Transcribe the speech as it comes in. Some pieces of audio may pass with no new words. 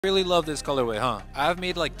Really love this colorway, huh? I've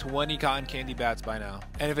made like 20 cotton candy bats by now,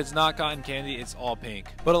 and if it's not cotton candy, it's all pink.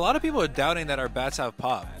 But a lot of people are doubting that our bats have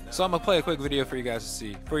pop, so I'm gonna play a quick video for you guys to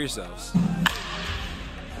see for yourselves.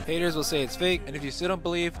 Haters will say it's fake, and if you still don't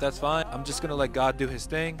believe, that's fine. I'm just gonna let God do his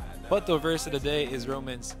thing. But the verse of the day is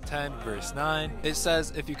Romans 10 verse 9. It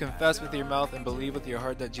says, if you confess with your mouth and believe with your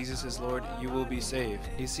heart that Jesus is Lord, you will be saved.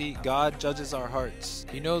 You see, God judges our hearts.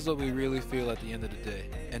 He knows what we really feel at the end of the day.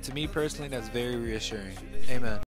 And to me personally, that's very reassuring. Amen.